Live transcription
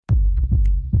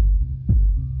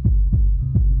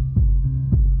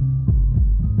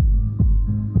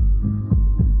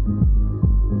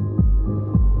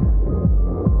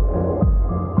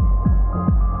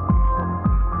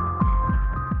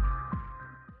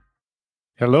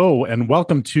Hello, and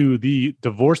welcome to the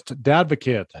Divorced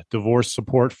Dadvocate, divorce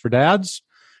support for dads,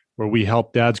 where we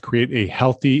help dads create a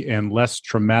healthy and less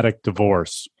traumatic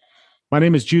divorce. My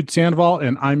name is Jude Sandoval,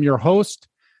 and I'm your host.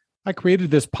 I created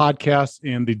this podcast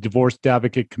in the Divorced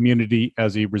Advocate community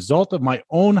as a result of my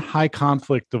own high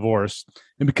conflict divorce,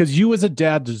 and because you as a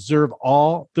dad deserve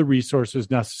all the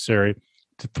resources necessary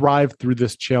to thrive through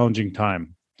this challenging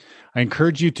time. I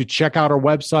encourage you to check out our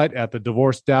website at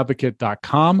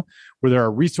thedivorcedadvocate.com, where there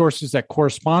are resources that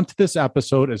correspond to this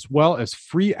episode, as well as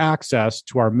free access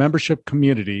to our membership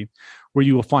community, where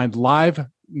you will find live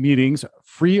meetings,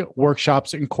 free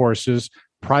workshops and courses,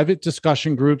 private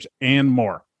discussion groups, and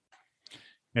more.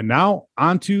 And now,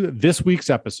 on to this week's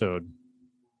episode.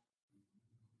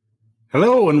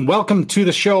 Hello and welcome to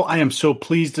the show. I am so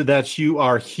pleased that you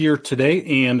are here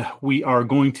today, and we are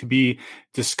going to be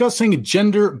discussing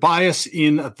gender bias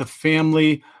in the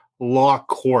family law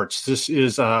courts. This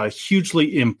is a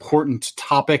hugely important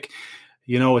topic.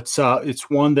 You know, it's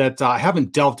one that I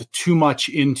haven't delved too much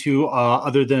into,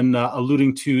 other than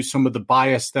alluding to some of the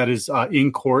bias that is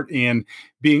in court and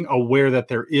being aware that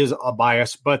there is a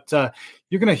bias. But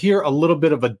you're going to hear a little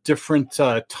bit of a different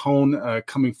tone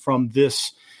coming from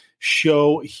this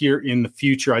show here in the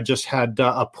future. I just had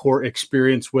a poor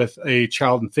experience with a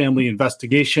child and family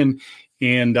investigation,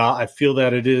 and I feel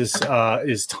that it is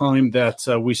time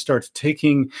that we start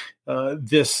taking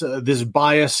this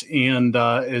bias and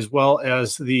as well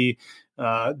as the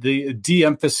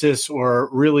de-emphasis, or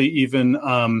really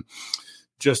even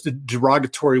just a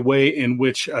derogatory way in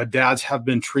which dads have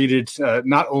been treated,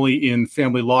 not only in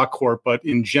family law court but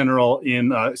in general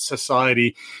in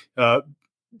society,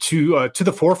 to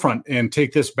the forefront and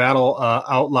take this battle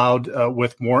out loud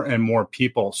with more and more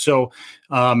people. So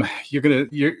we're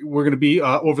gonna be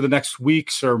over the next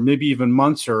weeks or maybe even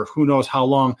months or who knows how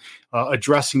long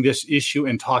addressing this issue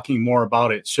and talking more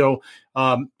about it. So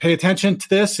pay attention to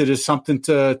this. It is something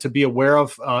to be aware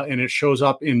of, and it shows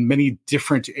up in many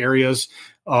different areas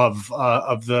of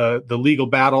the legal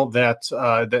battle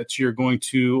that you're going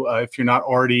to, if you're not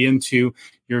already into,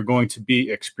 you're going to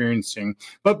be experiencing.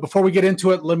 But before we get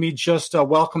into it, let me just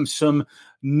welcome some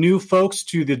new folks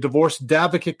to the Divorced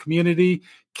Advocate community.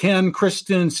 Ken,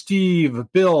 Kristen, Steve,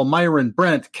 Bill, Myron,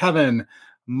 Brent, Kevin,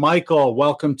 Michael,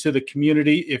 welcome to the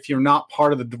community. If you're not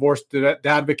part of the Divorced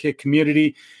Advocate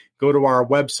community, go to our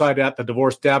website at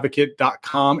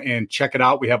thedivorcedadvocate.com and check it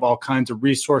out. We have all kinds of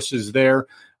resources there.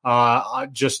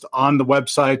 Just on the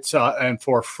website and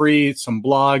for free, some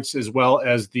blogs, as well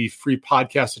as the free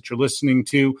podcast that you're listening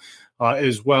to,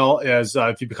 as well as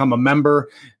if you become a member,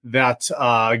 that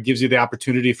gives you the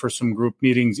opportunity for some group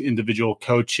meetings, individual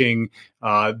coaching,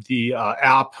 the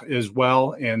app as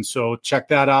well. And so check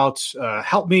that out.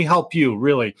 Help me help you,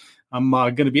 really. I'm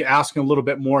going to be asking a little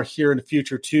bit more here in the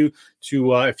future, too,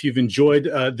 to if you've enjoyed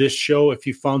this show, if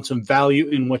you found some value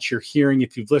in what you're hearing,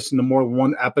 if you've listened to more than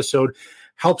one episode,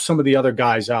 help some of the other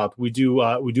guys out. We do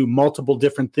multiple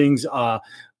different things on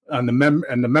the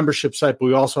membership site, but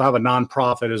we also have a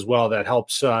nonprofit as well that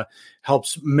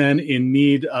helps men in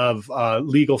need of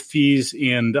legal fees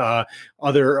and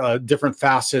other different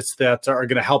facets that are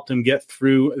going to help them get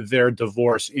through their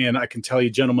divorce. And I can tell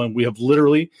you, gentlemen, we have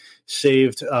literally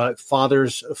saved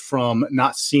fathers from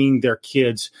not seeing their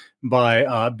kids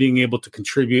by being able to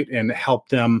contribute and help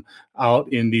them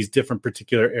out in these different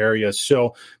particular areas.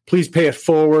 So please pay it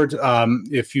forward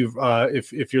if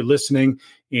you're listening,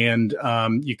 and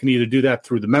you can either do that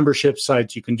through the membership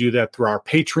sites, you can do that through our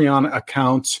Patreon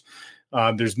accounts.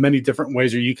 There's many different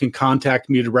ways, or you can contact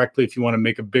me directly if you want to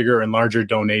make a bigger and larger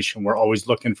donation. We're always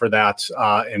looking for that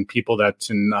and people that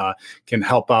can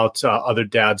help out other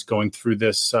dads going through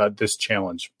this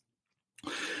challenge.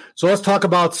 So let's talk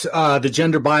about the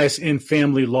gender bias in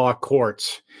family law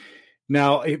courts.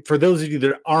 Now, for those of you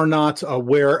that are not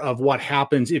aware of what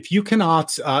happens, if you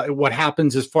cannot, what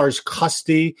happens as far as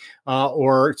custody,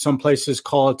 or some places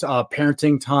call it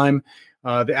parenting time,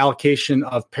 the allocation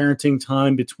of parenting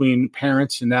time between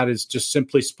parents, and that is just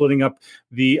simply splitting up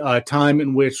the time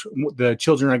in which the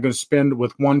children are going to spend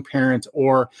with one parent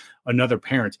or another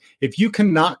parent. If you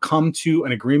cannot come to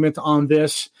an agreement on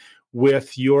this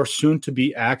with your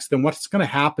soon-to-be ex, then what's going to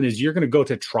happen is you're going to go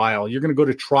to trial. You're going to go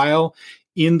to trial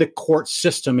in the court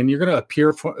system, and you're going to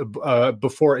appear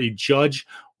before a judge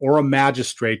or a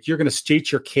magistrate. You're going to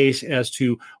state your case as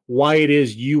to why it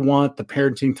is you want the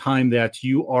parenting time that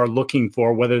you are looking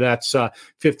for, whether that's 50-50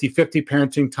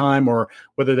 parenting time, or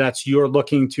whether that's you're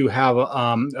looking to have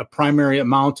a primary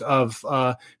amount of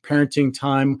parenting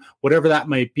time, whatever that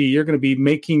might be. You're going to be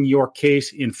making your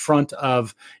case in front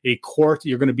of a court.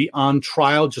 You're going to be on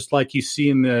trial, just like you see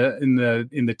in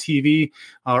the TV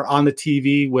or on the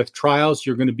TV with trials.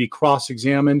 You're going to be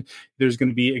cross-examined. There's going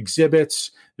to be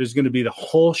exhibits. There's going to be the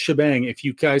whole shebang if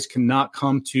you guys cannot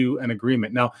come to an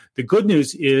agreement. Now, the good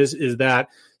news is that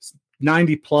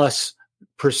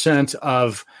 90+%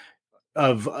 of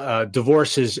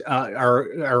divorces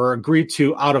are agreed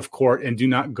to out of court and do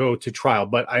not go to trial.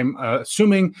 But I'm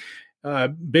assuming,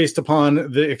 based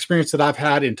upon the experience that I've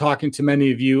had in talking to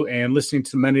many of you and listening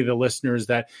to many of the listeners,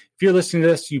 that if you're listening to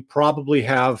this, you probably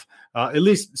have at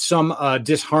least some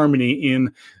disharmony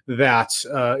in that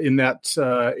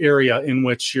area in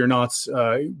which you're not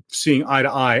seeing eye to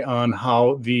eye on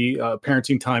how the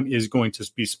parenting time is going to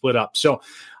be split up. So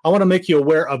I want to make you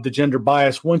aware of the gender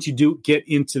bias once you do get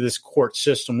into this court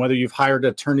system, whether you've hired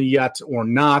an attorney yet or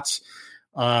not,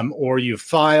 or you've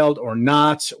filed or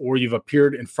not, or you've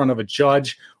appeared in front of a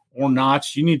judge or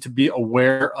not. You need to be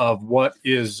aware of what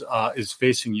is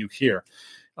facing you here.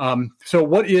 So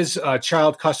what is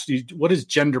child custody? What is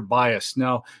gender bias?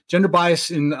 Now, gender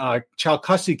bias in child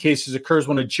custody cases occurs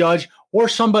when a judge or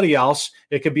somebody else,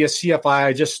 it could be a CFI.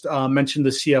 I just mentioned the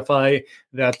CFI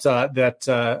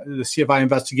the CFI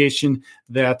investigation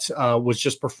that was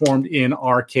just performed in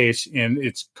our case, and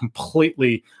it's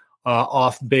completely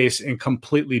off base and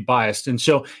completely biased. And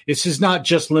so this is not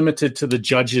just limited to the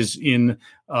judges in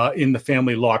the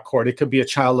family law court. It could be a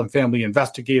child and family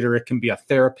investigator. It can be a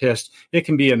therapist. It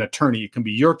can be an attorney. It can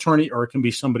be your attorney, or it can be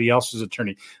somebody else's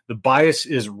attorney. The bias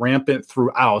is rampant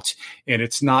throughout, and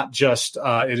it's not just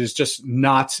it is just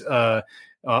not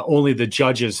only the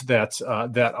judges that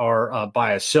are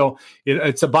biased. So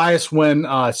it's a bias when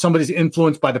somebody's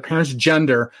influenced by the parent's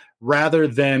gender rather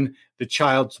than the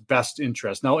child's best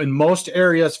interest. Now, in most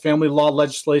areas, family law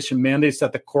legislation mandates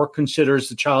that the court considers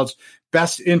the child's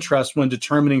best interest when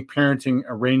determining parenting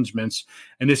arrangements.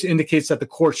 And this indicates that the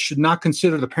court should not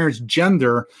consider the parent's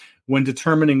gender when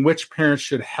determining which parent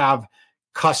should have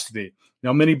custody.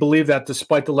 Now, many believe that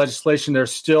despite the legislation,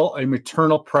 there's still a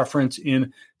maternal preference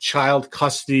in child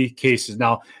custody cases.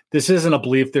 Now, this isn't a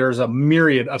belief. There's a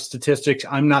myriad of statistics.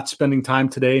 I'm not spending time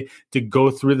today to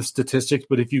go through the statistics,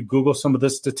 but if you Google some of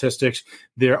the statistics,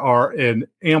 there are an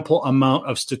ample amount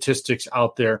of statistics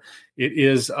out there. It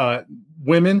is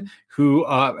women who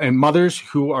and mothers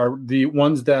who are the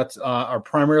ones that are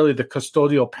primarily the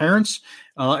custodial parents.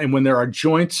 And when there are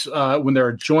joint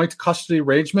custody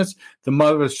arrangements, the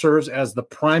mother serves as the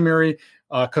primary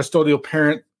custodial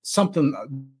parent,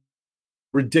 something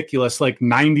ridiculous, like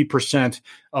 90%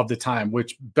 of the time,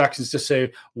 which beckons to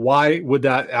say, why would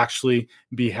that actually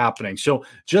be happening? So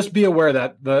just be aware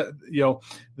that the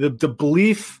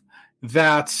belief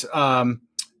that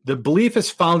the belief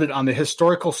is founded on the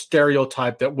historical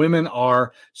stereotype that women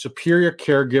are superior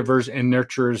caregivers and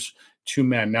nurturers to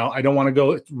men. Now, I don't want to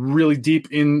go really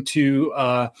deep into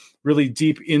the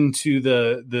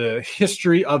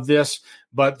history of this,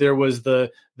 but there was the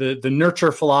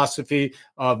nurture philosophy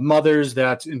of mothers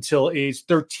that until age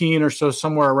 13 or so,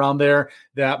 somewhere around there,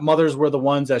 that mothers were the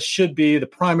ones that should be the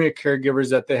primary caregivers,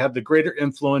 that they had the greater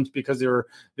influence because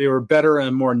they were better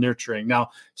and more nurturing. Now,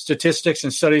 statistics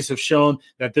and studies have shown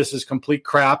that this is complete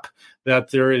crap,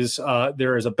 that there is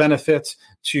a benefit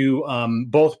to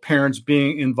both parents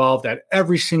being involved at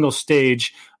every single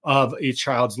stage of a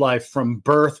child's life, from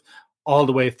birth all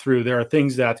the way through. There are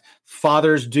things that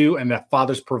fathers do and that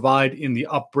fathers provide in the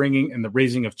upbringing and the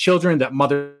raising of children that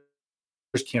mothers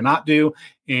cannot do,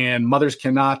 and mothers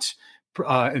cannot,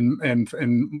 and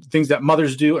things that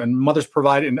mothers do and mothers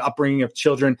provide in the upbringing of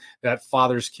children that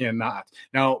fathers cannot.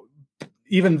 Now,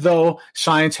 even though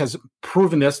science has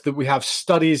proven this, that we have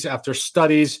studies after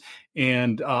studies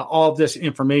and all of this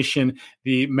information,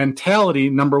 the mentality,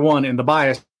 number one, and the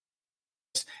bias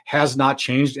has not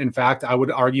changed. In fact, I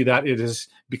would argue that it has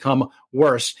become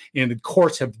worse, and the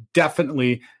courts have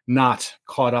definitely not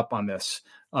caught up on this.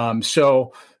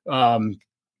 Children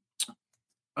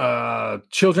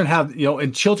have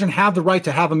the right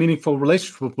to have a meaningful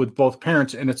relationship with both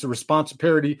parents, and it's a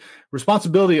responsibility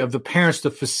of the parents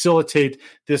to facilitate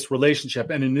this relationship.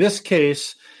 And in this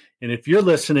case, and if you're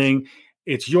listening,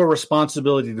 it's your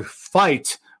responsibility to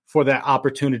fight for that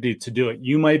opportunity to do it.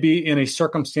 You might be in a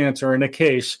circumstance or in a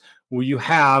case where you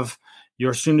have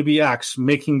your soon-to-be ex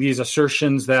making these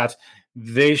assertions that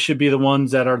they should be the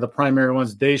ones that are the primary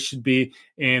ones. They should be,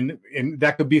 and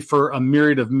that could be for a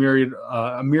myriad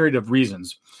of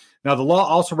reasons. Now, the law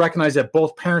also recognizes that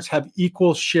both parents have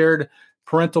equal shared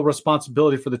parental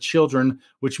responsibility for the children,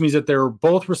 which means that they're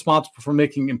both responsible for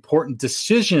making important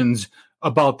decisions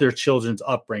about their children's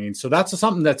upbringing. So that's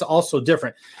something that's also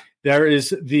different. There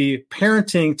is the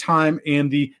parenting time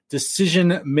and the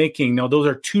decision making. Now, those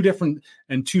are two different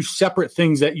and two separate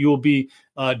things that you will be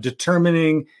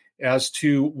determining as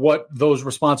to what those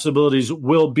responsibilities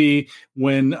will be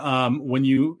when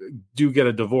you do get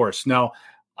a divorce. Now,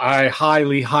 I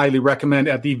highly, highly recommend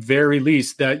at the very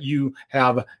least that you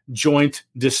have joint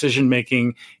decision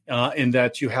making and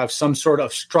that you have some sort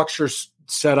of structure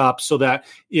set up so that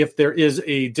if there is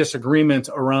a disagreement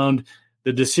around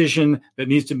the decision that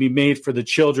needs to be made for the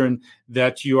children,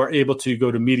 that you are able to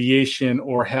go to mediation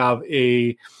or have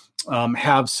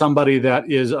somebody that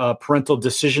is a parental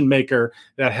decision maker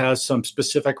that has some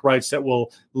specific rights that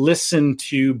will listen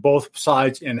to both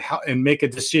sides and make a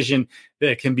decision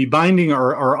that can be binding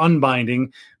or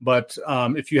unbinding. But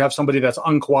if you have somebody that's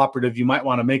uncooperative, you might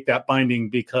want to make that binding,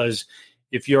 because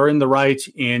if you're in the right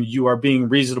and you are being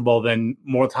reasonable, then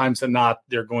more times than not,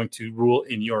 they're going to rule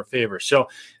in your favor. So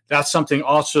that's something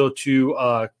also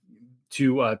to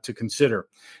consider.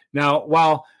 Now,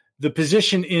 while the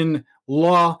position in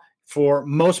law for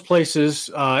most places,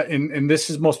 and this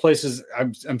is most places,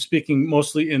 I'm speaking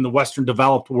mostly in the Western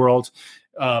developed world,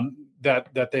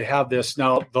 that they have this.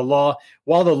 Now,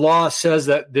 while the law says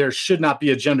that there should not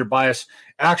be a gender bias,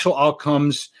 actual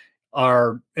outcomes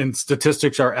and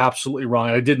statistics are absolutely wrong.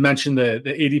 I did mention the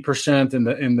 80% and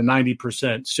the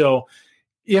 90%. So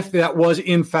if that was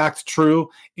in fact true,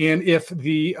 and if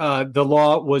the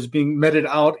law was being meted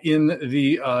out in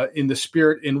the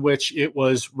spirit in which it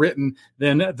was written,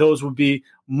 then those would be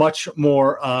much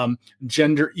more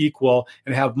gender equal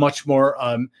and have much more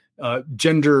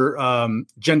gender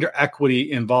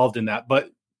equity involved in that.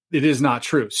 But it is not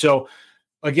true. So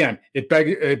again, it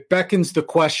beckons the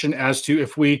question as to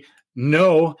if we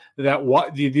know that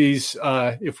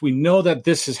if we know that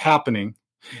this is happening,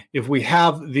 if we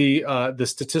have the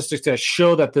statistics that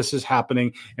show that this is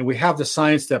happening, and we have the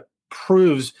science that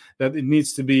proves that it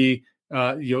needs to be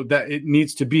that it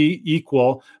needs to be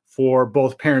equal for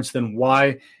both parents, then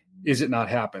why is it not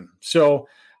happen? So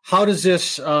how does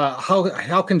this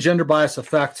how can gender bias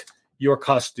affect your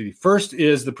custody? First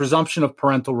is the presumption of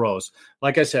parental roles.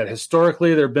 Like I said,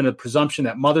 historically, there have been a presumption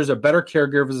that mothers are better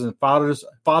caregivers and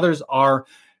fathers are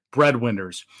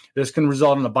breadwinners. This can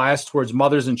result in a bias towards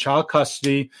mothers in child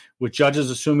custody, with judges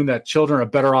assuming that children are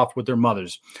better off with their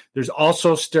mothers. There's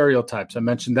also stereotypes. I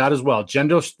mentioned that as well.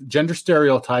 Gender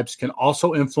stereotypes can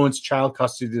also influence child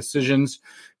custody decisions.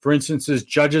 For instance,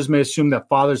 judges may assume that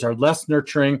fathers are less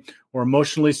nurturing or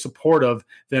emotionally supportive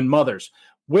than mothers,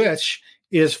 which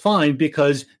is fine,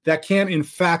 because that can in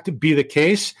fact be the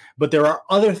case, but there are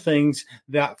other things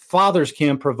that fathers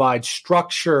can provide: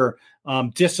 structure,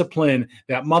 discipline,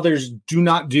 that mothers do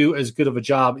not do as good of a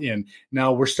job in.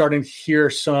 Now we're starting to hear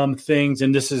some things,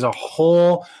 and this is a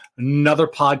whole another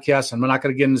podcast, and I'm not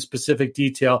going to get into specific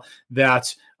detail,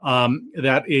 that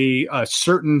a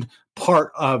certain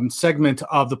segment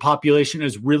of the population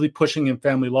is really pushing in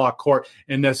family law court,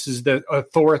 and this is the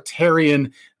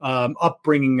authoritarian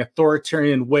upbringing,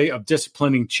 authoritarian way of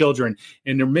disciplining children,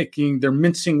 and they're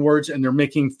mincing words, and they're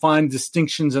making fine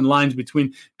distinctions and lines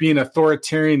between being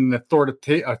authoritarian and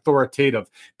authoritative,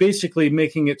 basically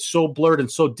making it so blurred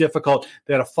and so difficult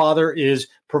that a father is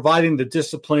providing the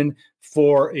discipline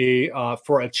for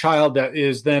a child that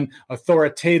is then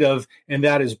authoritative, and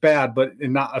that is bad, but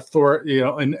not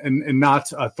and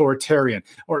not authoritarian,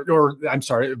 or I'm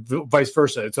sorry, vice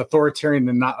versa. It's authoritarian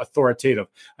and not authoritative.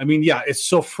 I mean, yeah, it's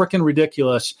so freaking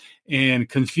ridiculous and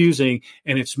confusing,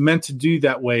 and it's meant to do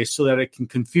that way so that it can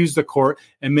confuse the court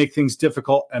and make things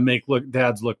difficult and make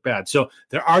dads look bad. So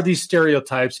there are these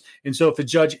stereotypes, and so if a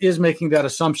judge is making that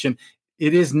assumption,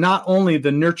 it is not only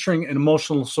the nurturing and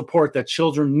emotional support that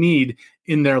children need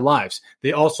in their lives.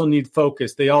 They also need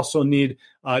focus. They also need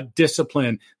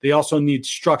discipline. They also need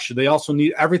structure. They also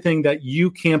need everything that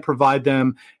you can provide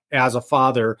them as a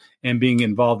father and being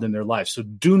involved in their life. So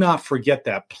do not forget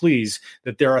that, please,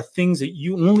 that there are things that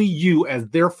only you as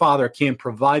their father can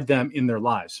provide them in their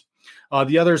lives.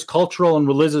 The other is cultural and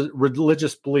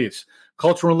religious beliefs.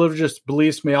 Cultural and religious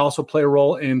beliefs may also play a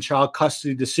role in child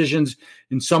custody decisions.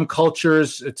 In some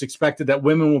cultures, it's expected that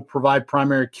women will provide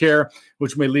primary care,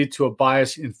 which may lead to a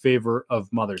bias in favor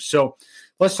of mothers. So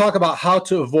let's talk about how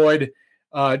to avoid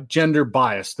gender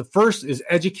bias. The first is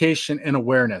education and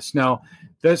awareness. Now,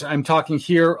 I'm talking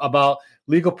here about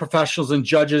legal professionals and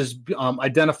judges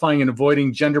identifying and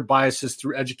avoiding gender biases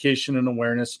through education and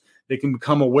awareness. They can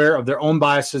become aware of their own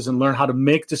biases and learn how to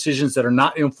make decisions that are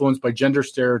not influenced by gender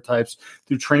stereotypes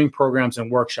through training programs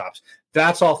and workshops.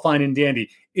 That's all fine and dandy.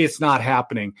 It's not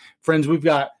happening. Friends, we've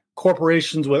got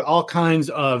corporations with all kinds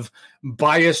of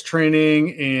bias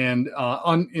training and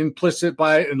implicit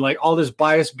bias and like all this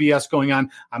bias BS going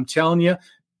on. I'm telling you,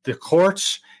 the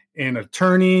courts and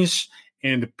attorneys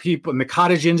and the people in the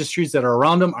cottage industries that are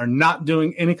around them are not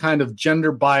doing any kind of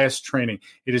gender bias training.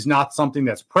 It is not something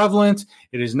that's prevalent.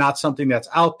 It is not something that's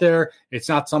out there. It's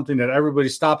not something that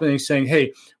everybody's stopping and saying,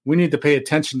 hey, we need to pay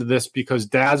attention to this because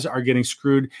dads are getting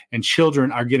screwed and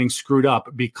children are getting screwed up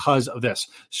because of this.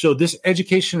 So this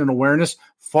education and awareness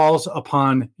falls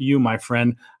upon you, my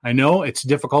friend. I know it's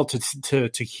difficult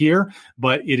to hear,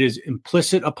 but it is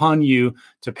implicit upon you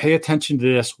to pay attention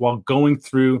to this while going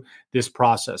through this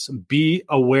process. Be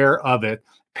aware of it.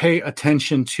 Pay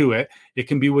attention to it. It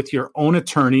can be with your own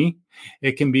attorney.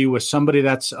 It can be with somebody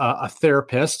that's a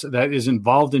therapist that is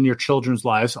involved in your children's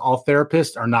lives. All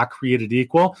therapists are not created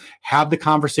equal. Have the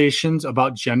conversations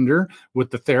about gender with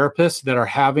the therapists that are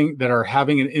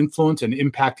having an influence and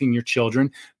impacting your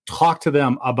children. Talk to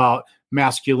them about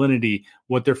masculinity,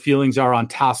 what their feelings are on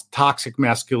toxic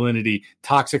masculinity,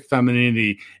 toxic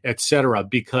femininity, etc.,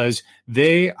 because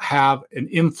they have an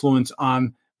influence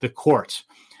on the courts.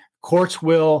 Courts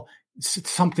will,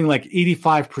 something like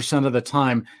 85% of the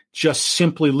time, just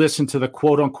simply listen to the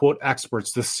quote-unquote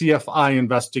experts, the CFI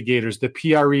investigators, the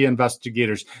PRE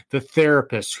investigators, the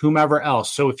therapists, whomever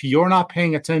else. So if you're not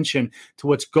paying attention to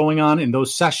what's going on in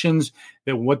those sessions,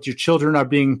 that what your children are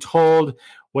being told,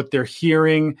 what they're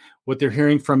hearing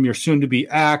from your soon-to-be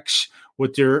ex,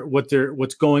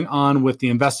 what's going on with the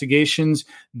investigations,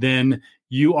 then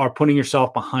you are putting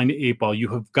yourself behind the eight ball. You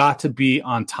have got to be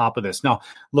on top of this. Now,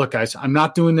 look, guys, I'm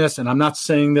not doing this, and I'm not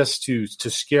saying this to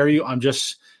scare you. I'm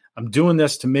doing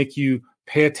this to make you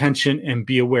pay attention and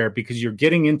be aware, because you're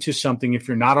getting into something, if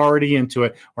you're not already into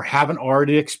it or haven't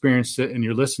already experienced it and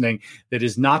you're listening, that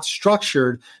is not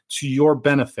structured to your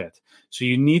benefit. So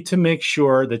you need to make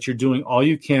sure that you're doing all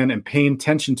you can and paying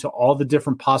attention to all the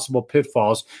different possible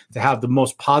pitfalls to have the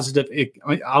most positive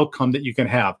outcome that you can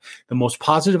have. The most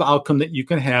positive outcome that you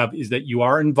can have is that you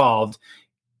are involved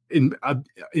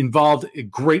a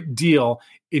great deal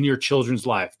in your children's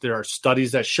life. There are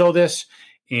studies that show this,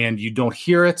 and you don't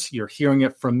hear it. You're hearing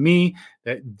it from me,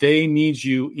 that they need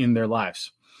you in their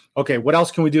lives. Okay, what else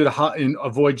can we do to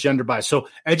avoid gender bias? So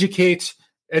educate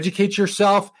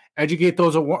yourself, educate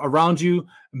those around you,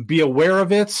 be aware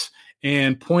of it,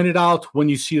 and point it out when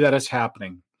you see that it's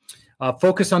happening.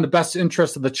 Focus on the best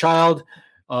interest of the child.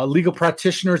 Legal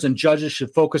practitioners and judges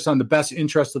should focus on the best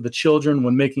interest of the children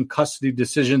when making custody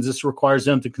decisions. This requires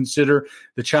them to consider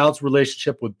the child's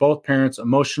relationship with both parents'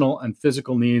 emotional and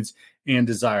physical needs and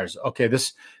desires. Okay,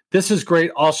 this is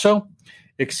great also,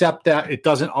 except that it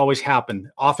doesn't always happen.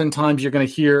 Oftentimes you're going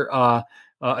to hear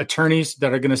attorneys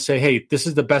that are going to say, hey, this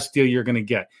is the best deal you're going to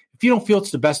get. If you don't feel it's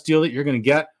the best deal that you're going to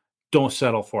get, don't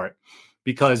settle for it,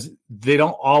 because they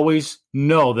don't always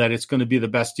know that it's going to be the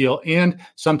best deal. And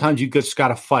sometimes you just got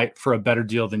to fight for a better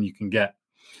deal than you can get.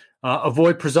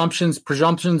 Avoid presumptions.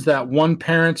 Presumptions that one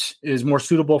parent is more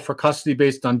suitable for custody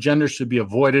based on gender should be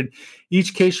avoided.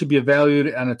 Each case should be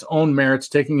evaluated on its own merits,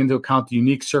 taking into account the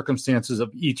unique circumstances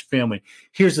of each family.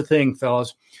 Here's the thing,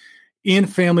 fellas. In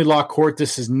family law court,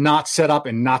 this is not set up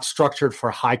and not structured for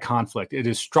high conflict. It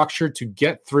is structured to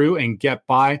get through and get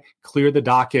by, clear the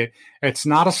docket. It's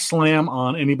not a slam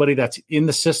on anybody that's in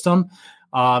the system.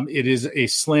 It is a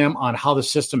slam on how the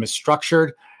system is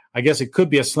structured. I guess it could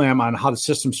be a slam on how the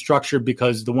system's structured,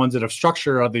 because the ones that have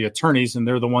structured are the attorneys, and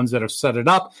they're the ones that have set it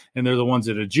up, and they're the ones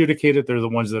that adjudicate it. They're the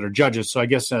ones that are judges. So I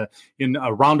guess in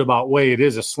a roundabout way, it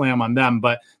is a slam on them,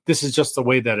 but this is just the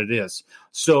way that it is.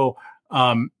 So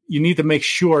you need to make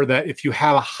sure that if you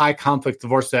have a high conflict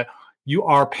divorce, that you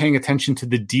are paying attention to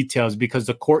the details, because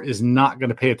the court is not going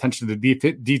to pay attention to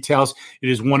the details. It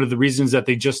is one of the reasons that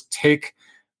they just take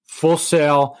full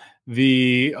sale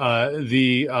the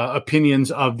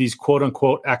opinions of these quote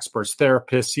unquote experts,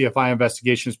 therapists, CFI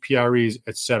investigations, PREs,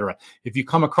 etc. If you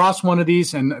come across one of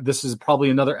these, and this is probably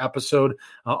another episode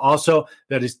also,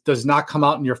 that does not come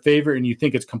out in your favor and you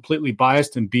think it's completely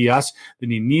biased and BS,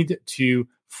 then you need to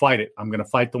fight it. I'm going to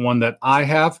fight the one that I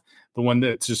have, the one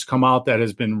that's just come out that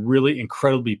has been really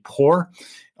incredibly poor.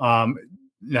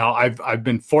 Now I've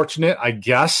been fortunate, I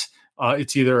guess.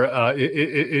 It's either it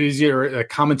is either a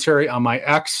commentary on my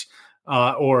ex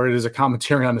or it is a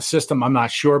commentary on the system. I'm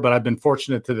not sure, but I've been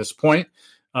fortunate to this point.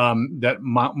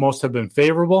 most have been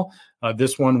favorable.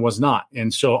 This one was not.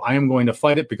 And so I am going to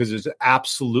fight it because it's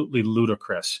absolutely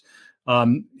ludicrous.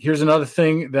 Here's another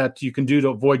thing that you can do to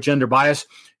avoid gender bias.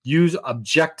 Use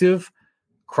objective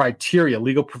criteria.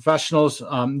 Legal professionals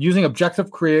using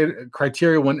objective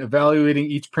criteria when evaluating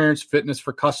each parent's fitness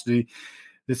for custody.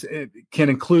 This can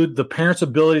include the parent's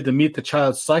ability to meet the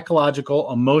child's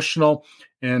psychological, emotional,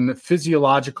 and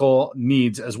physiological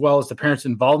needs, as well as the parent's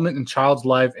involvement in child's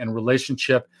life and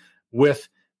relationship with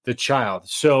the child.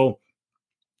 So,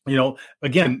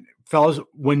 again, fellas,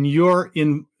 when you're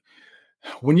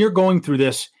going through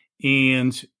this,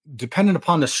 and dependent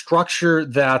upon the structure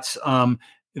that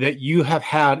you have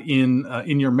had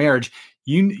in your marriage,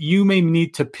 you may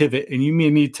need to pivot, and you may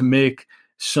need to make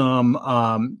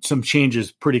some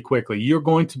changes pretty quickly. You're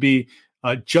going to be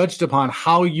judged upon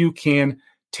how you can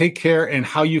take care and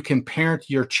how you can parent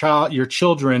your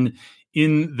children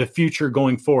in the future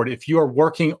going forward. If you are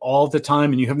working all the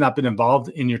time and you have not been involved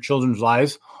in your children's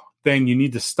lives, then you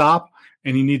need to stop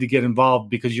and you need to get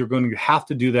involved, because you're going to have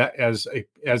to do that as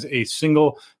a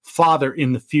single father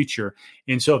in the future.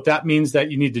 And so if that means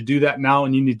that you need to do that now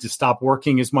and you need to stop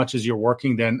working as much as you're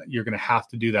working, then you're going to have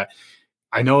to do that.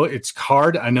 I know it's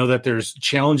hard. I know that there's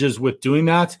challenges with doing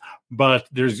that, but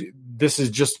this is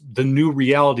just the new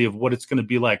reality of what it's going to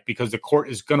be like, because the court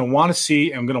is going to want to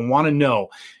see and going to want to know,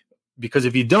 because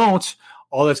if you don't,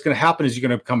 all that's going to happen is you're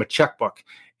going to become a checkbook,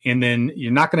 and then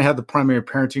you're not going to have the primary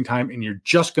parenting time, and you're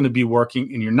just going to be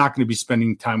working, and you're not going to be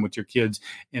spending time with your kids.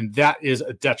 And that is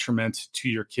a detriment to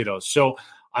your kiddos. So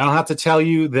I don't have to tell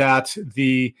you that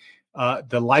the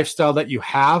lifestyle that you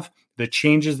have, the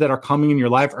changes that are coming in your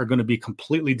life are going to be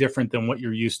completely different than what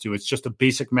you're used to. It's just a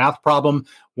basic math problem.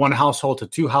 One household to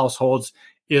two households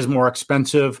is more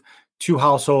expensive. Two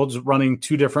households running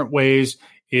two different ways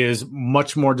is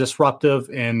much more disruptive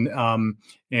and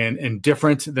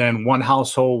different than one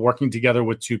household working together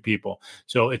with two people.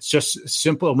 So it's just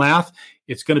simple math.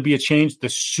 It's going to be a change. The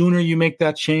sooner you make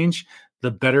that change, the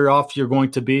better off you're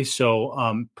going to be.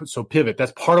 So pivot.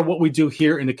 That's part of what we do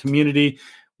here in the community.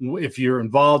 If you're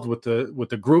involved with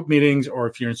the group meetings, or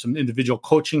if you're in some individual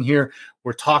coaching here,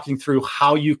 we're talking through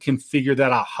how you can figure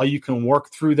that out, how you can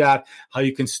work through that, how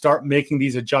you can start making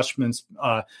these adjustments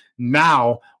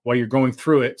now while you're going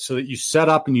through it, so that you set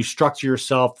up and you structure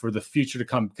yourself for the future to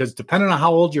come. Because depending on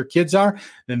how old your kids are,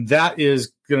 then that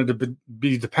is going to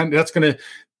be dependent.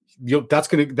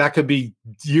 That could be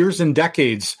years and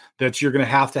decades that you're going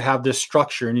to have this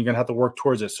structure, and you're going to have to work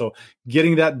towards it. So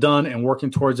getting that done and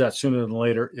working towards that sooner than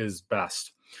later is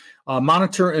best.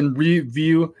 Monitor and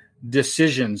review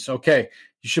decisions. Okay.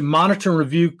 You should monitor and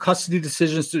review custody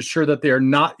decisions to ensure that they are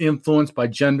not influenced by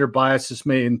gender bias. This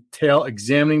may entail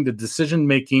examining the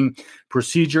decision-making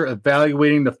procedure,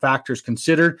 evaluating the factors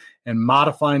considered, and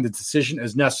modifying the decision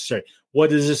as necessary. What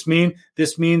does this mean?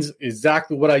 This means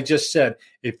exactly what I just said.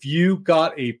 If you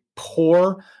got a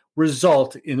poor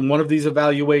result in one of these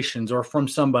evaluations or from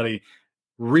somebody,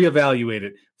 reevaluate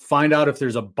it. Find out if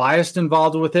there's a bias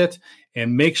involved with it,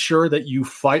 and make sure that you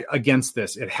fight against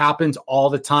this. It happens all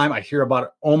the time. I hear about it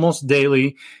almost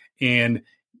daily. And,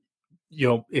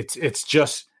 it's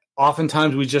just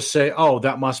oftentimes we just say, oh,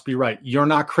 that must be right. You're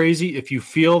not crazy. If you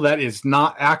feel that is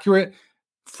not accurate,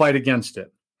 fight against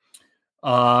it.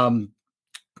 The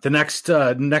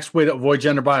next way to avoid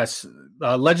gender bias,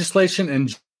 legislation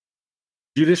and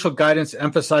judicial guidance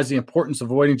emphasize the importance of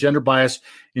avoiding gender bias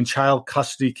in child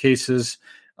custody cases.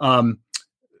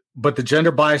 But the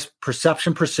gender bias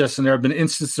perception persists, and there have been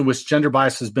instances in which gender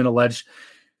bias has been alleged.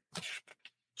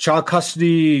 Child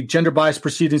custody gender bias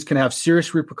proceedings can have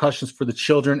serious repercussions for the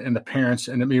children and the parents,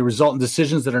 and it may result in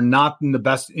decisions that are not in the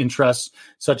best interests,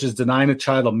 such as denying a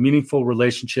child a meaningful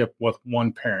relationship with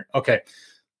one parent. Okay.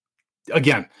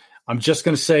 Again, I'm just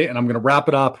going to say, and I'm going to wrap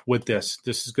it up with this.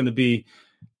 This is going to be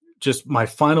just my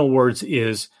final words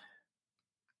is,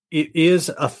 it is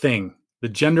a thing. The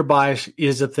gender bias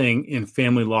is a thing in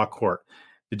family law court.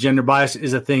 The gender bias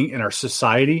is a thing in our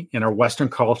society, in our Western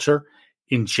culture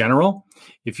in general.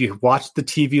 If you've watched the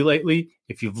TV lately,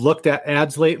 if you've looked at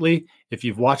ads lately, if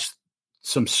you've watched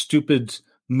some stupid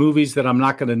movies that I'm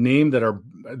not going to name that are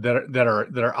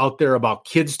out there about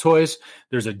kids' toys,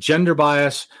 there's a gender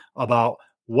bias about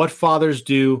what fathers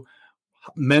do,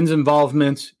 men's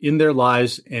involvement in their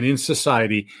lives and in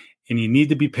society, and you need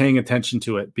to be paying attention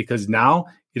to it, because now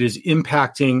it is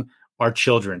impacting our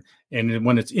children. And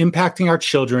when it's impacting our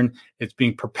children, it's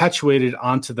being perpetuated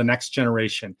onto the next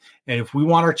generation. And if we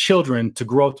want our children to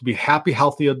grow up to be happy,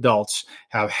 healthy adults,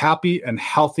 have happy and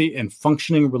healthy and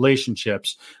functioning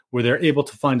relationships where they're able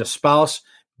to find a spouse,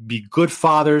 be good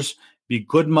fathers, be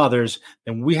good mothers,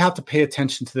 then we have to pay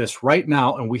attention to this right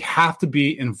now, and we have to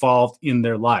be involved in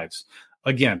their lives.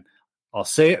 Again, I'll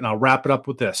say it and I'll wrap it up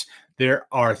with this. There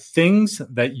are things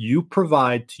that you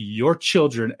provide to your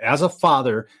children as a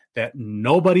father that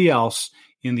nobody else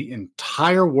in the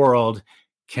entire world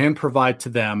can provide to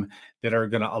them, that are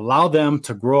going to allow them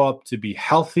to grow up to be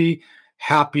healthy,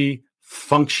 happy,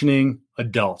 functioning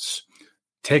adults.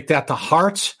 Take that to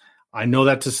heart. I know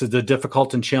that this is a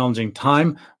difficult and challenging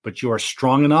time, but you are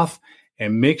strong enough,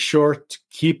 and make sure to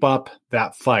keep up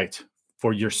that fight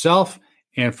for yourself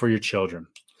and for your children.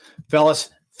 Fellas,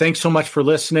 thanks so much for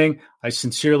listening. I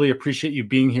sincerely appreciate you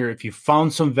being here. If you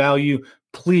found some value,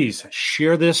 please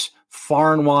share this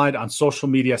far and wide on social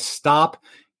media.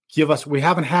 We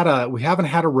haven't had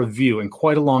a review in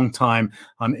quite a long time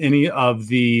on any of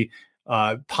the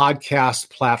podcast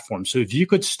platforms. So if you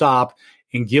could stop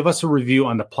and give us a review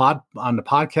on the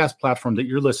podcast platform that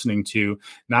you're listening to,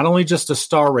 not only just a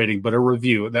star rating, but a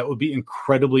review, that would be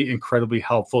incredibly, incredibly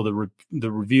helpful.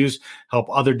 The reviews help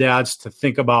other dads to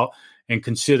think about and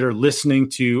consider listening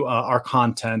to our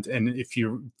content. And if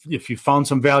you found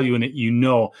some value in it, you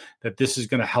know that this is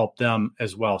going to help them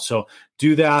as well. So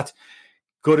do that.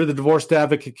 Go to the Divorced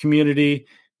Advocate community,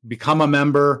 become a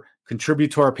member,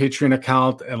 contribute to our Patreon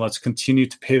account, and let's continue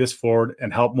to pay this forward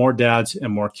and help more dads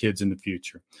and more kids in the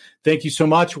future. Thank you so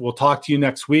much. We'll talk to you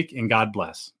next week, and God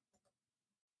bless.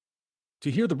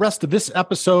 To hear the rest of this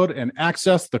episode and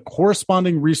access the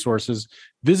corresponding resources,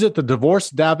 visit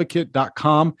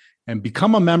thedivorcedadvocate.com and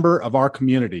become a member of our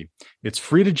community. It's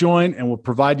free to join and will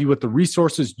provide you with the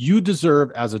resources you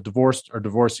deserve as a divorced or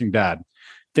divorcing dad.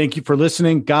 Thank you for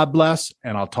listening. God bless,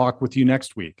 and I'll talk with you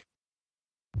next week.